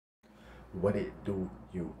What it do,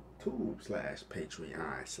 YouTube slash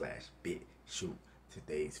Patreon slash BitShoot.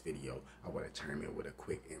 Today's video, I want to chime in with a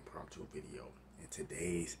quick impromptu video. In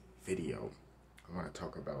today's video, I want to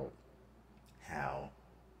talk about how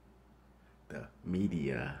the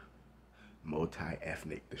media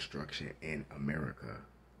multi-ethnic destruction in America.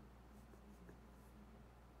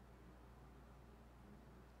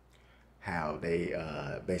 How they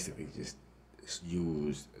basically just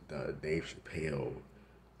used the Dave Chappelle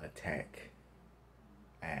attack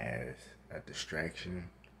as a distraction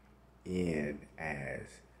and as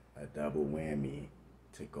a double whammy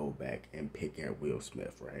to go back and pick at Will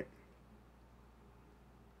Smith, right?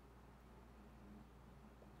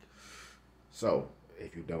 So,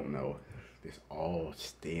 if you don't know, this all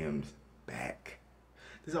stems back.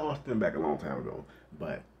 This all stemmed back a long time ago,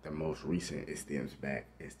 but the most recent it stems back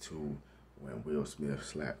is to when Will Smith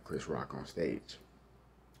slapped Chris Rock on stage.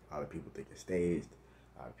 A lot of people think it's staged.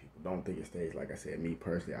 A lot of people don't think it's staged. Like I said, me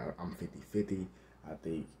personally, I'm 50-50. I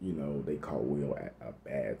think, they caught Will at a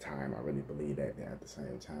bad time. I really believe that. Then at the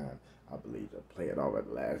same time, I believe they'll play it all at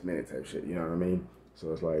the last minute type shit. You know what I mean?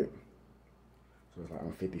 So it's like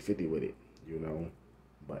I'm 50-50 with it,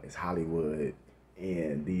 But it's Hollywood,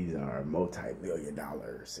 and these are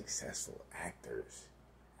multi-million-dollar successful actors,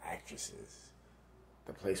 actresses.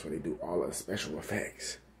 The place where they do all the special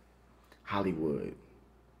effects. Hollywood.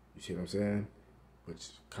 You see what I'm saying? Which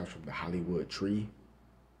comes from the Hollywood tree.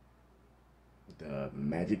 The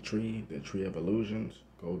magic tree, the tree of illusions.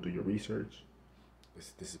 Go do your research.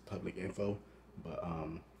 This is public info.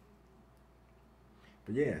 But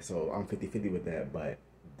yeah, so I'm 50-50 with that. But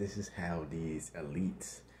this is how these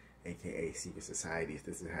elites, aka secret societies,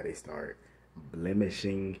 this is how they start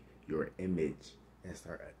blemishing your image and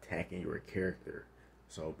start attacking your character.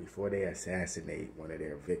 So before they assassinate one of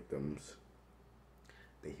their victims,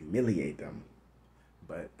 they humiliate them,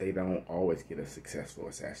 but they don't always get a successful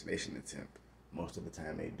assassination attempt. Most of the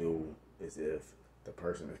time they do is if the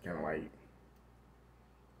person is kind of like,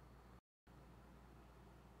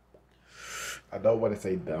 I don't want to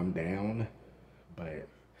say dumbed down, but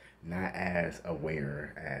not as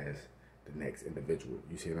aware as the next individual.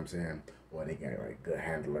 You see what I'm saying? Or they got like good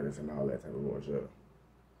handlers and all that type of bullshit.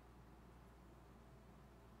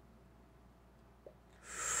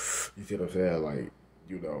 You see what I'm saying? Like,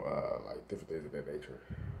 like different things of that nature.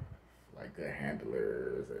 Like good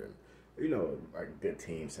handlers and, like good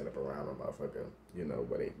teams set up around a motherfucker,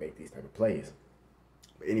 where they make these type of plays.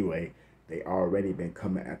 But anyway, they already been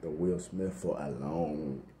coming after Will Smith for a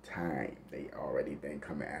long time. They already been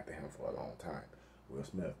coming after him for a long time. Will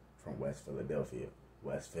Smith from West Philadelphia,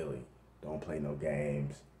 West Philly. Don't play no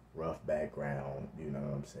games. Rough background, you know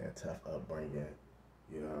what I'm saying? Tough upbringing,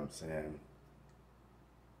 you know what I'm saying?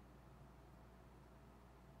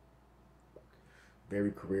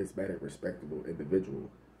 Very charismatic, respectable individual,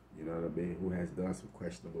 you know what I mean, who has done some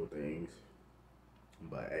questionable things.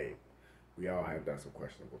 But hey, we all have done some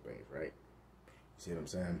questionable things, right? You see what I'm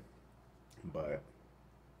saying? But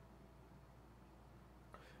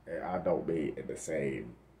I don't mean in the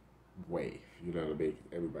same way, you know what I mean?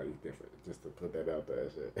 Everybody's different. Just to put that out there,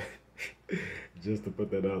 shit. Just to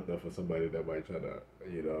put that out there for somebody that might try to,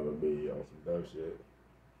 you know what I mean, on some dumb shit.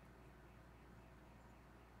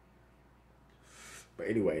 But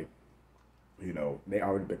anyway, they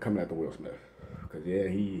already been coming after Will Smith. Because, yeah,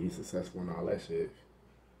 he's successful and all that shit.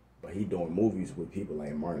 But he doing movies with people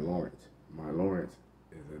like Martin Lawrence. Martin Lawrence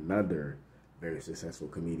is another very successful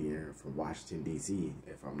comedian from Washington, D.C.,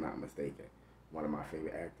 if I'm not mistaken. One of my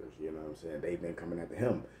favorite actors, you know what I'm saying? They've been coming after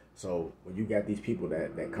him. So when you got these people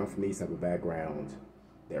that come from these type of backgrounds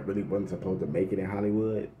that really wasn't supposed to make it in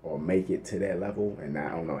Hollywood or make it to that level, and I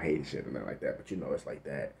don't know, hate shit or nothing like that, but it's like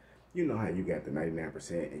that. You know how you got the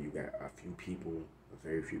 99% and you got a few people,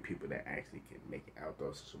 very few people that actually can make it out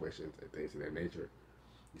those situations and things of that nature.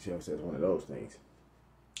 You see what I'm saying? It's one of those things.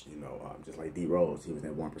 Just like D Rose, he was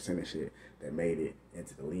that 1% of shit that made it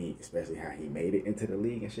into the league, especially how he made it into the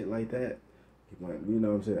league and shit like that. He went, you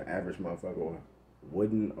know what I'm saying? The average motherfucker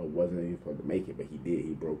wouldn't or wasn't even supposed to make it, but he did.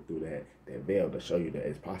 He broke through that veil to show you that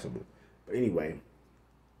it's possible. But anyway,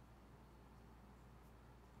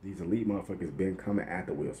 these elite motherfuckers been coming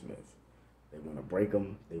after Will Smith. They want to break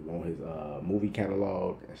him. They want his movie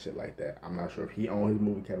catalog and shit like that. I'm not sure if he owns his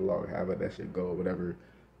movie catalog, however that shit go or whatever.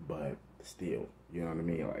 But still, you know what I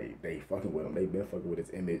mean? Like, they fucking with him. They been fucking with his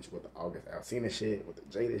image with the August Alsina shit, with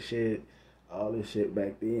the Jada shit, all this shit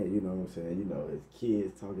back then. You know what I'm saying? His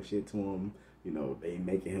kids talking shit to him. They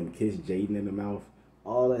making him kiss Jaden in the mouth.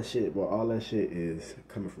 All that shit, bro. All that shit is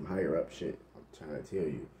coming from higher up shit. I'm trying to tell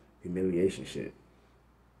you. Humiliation shit.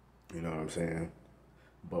 You know what I'm saying?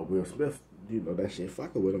 But Will Smith that shit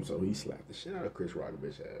fucking with him, so he slapped the shit out of Chris Rock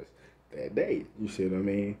bitch ass that day. You see what I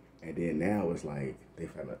mean? And then now it's like they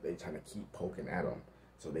trying to keep poking at him,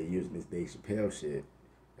 so they using this Dave Chappelle shit.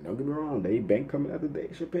 And don't get me wrong, they been coming after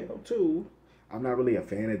Dave Chappelle too. I'm not really a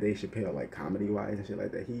fan of Dave Chappelle, like comedy wise and shit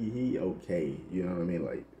like that. He okay, you know what I mean?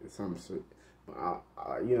 Like some, but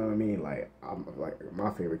you know what I mean? Like I'm like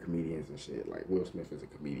my favorite comedians and shit. Like Will Smith is a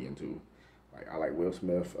comedian too. Like I like Will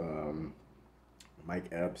Smith, Mike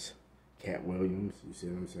Epps, Cat Williams. You see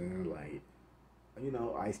what I'm saying? Like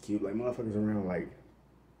Ice Cube, like motherfuckers around like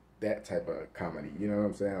that type of comedy. You know what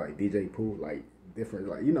I'm saying? Like DJ Pooh, like different,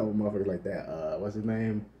 like motherfuckers like that. What's his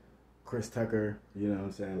name? Chris Tucker. You know what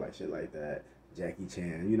I'm saying? Like shit like that. Jackie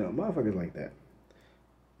Chan. Motherfuckers like that.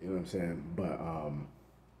 You know what I'm saying?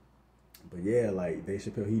 But yeah, like Dave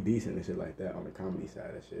Chappelle, he decent and shit like that on the comedy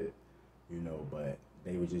side of shit. But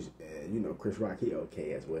they were just, Chris Rock, he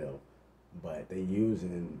okay as well. But they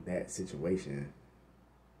using that situation,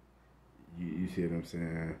 you see what I'm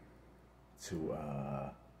saying,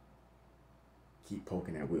 to keep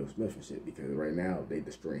poking at Will Smith and shit, because right now they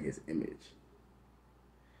destroying his image.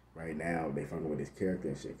 Right now they fucking with his character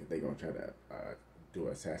and shit, because they gonna try to do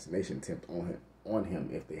an assassination attempt on him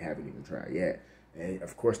if they haven't even tried yet. And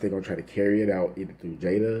of course they're gonna try to carry it out either through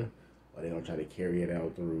Jada, or they're gonna try to carry it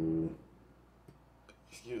out through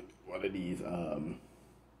one of these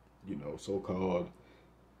so-called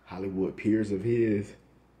Hollywood peers of his.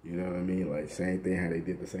 You know what I mean? Like same thing how they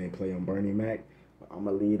did the same play on Bernie Mac. But I'm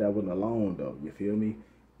gonna leave that one alone though. You feel me?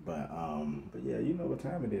 But yeah, you know what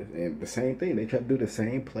time it is. And the same thing, they tried to do the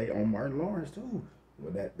same play on Martin Lawrence too.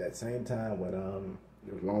 But that same time when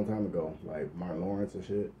it was a long time ago, like Martin Lawrence and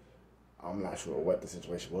shit. I'm not sure what the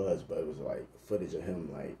situation was, but it was like footage of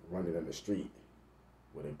him like running in the street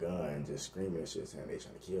with a gun, just screaming and shit, saying they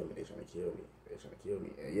trying to kill me, they trying to kill me, they trying to kill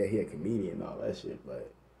me. And yeah, he a comedian and all that shit,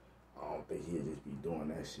 but I don't think he'd just be doing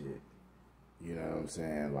that shit. You know what I'm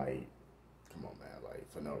saying? Like, come on, man, like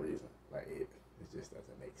for no reason. Like it just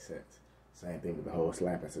doesn't make sense. Same thing with the whole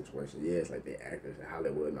slapping situation. Yeah, it's like they actors in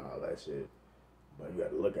Hollywood and all that shit, but you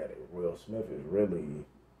got to look at it. Will Smith is really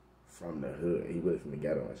from the hood. He really from the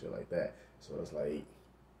ghetto and shit like that. So it's like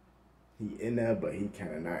he in there, but he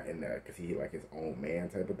kind of not in there because he like his own man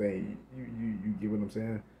type of thing. You get what I'm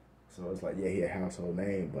saying? So it's like, yeah, he a household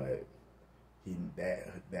name, but he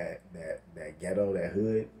that ghetto, that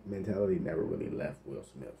hood mentality never really left Will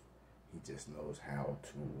Smith. He just knows how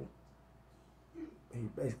to.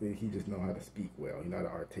 He just know how to speak well. He know how to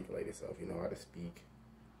articulate himself. He know how to speak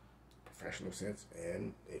professional sense,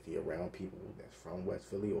 and if he around people that's from West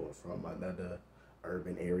Philly or from another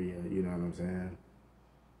urban area, you know what I'm saying,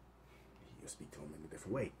 he'll speak to him in a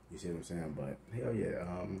different way. You see what I'm saying? But hell yeah,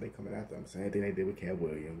 they coming after him. Same thing they did with Cat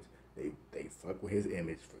Williams. They fuck with his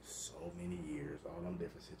image for so many years, all them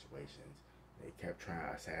different situations. They kept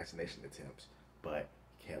trying assassination attempts, but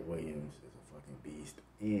Cat Williams is a fucking beast,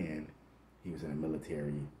 and he was in the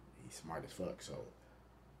military. He's smart as fuck, so.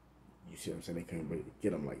 You see what I'm saying? They couldn't really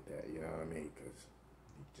get him like that, you know what I mean? Because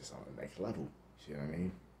he's just on the next level. You see what I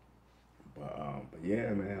mean? But yeah,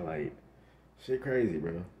 man, like, shit crazy,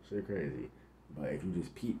 bro. Shit crazy. But if you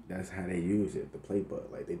just peep, that's how they use it, the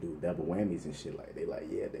playbook. Like, they do double whammies and shit. Like, they like,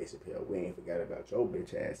 yeah, Dave Chappelle, we ain't forgot about your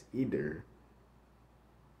bitch ass either.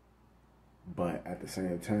 But at the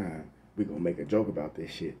same time, we gonna make a joke about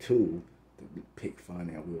this shit, too, to pick fun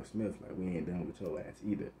at Will Smith. Like, we ain't done with your ass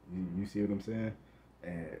either. You see what I'm saying?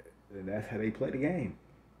 And that's how they play the game.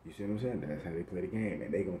 You see what I'm saying? That's how they play the game.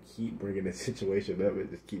 And they going to keep bringing the situation up and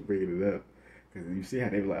just keep bringing it up. Because you see how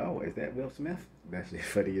they be like, oh, is that Will Smith? That shit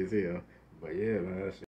funny as hell. But yeah, man,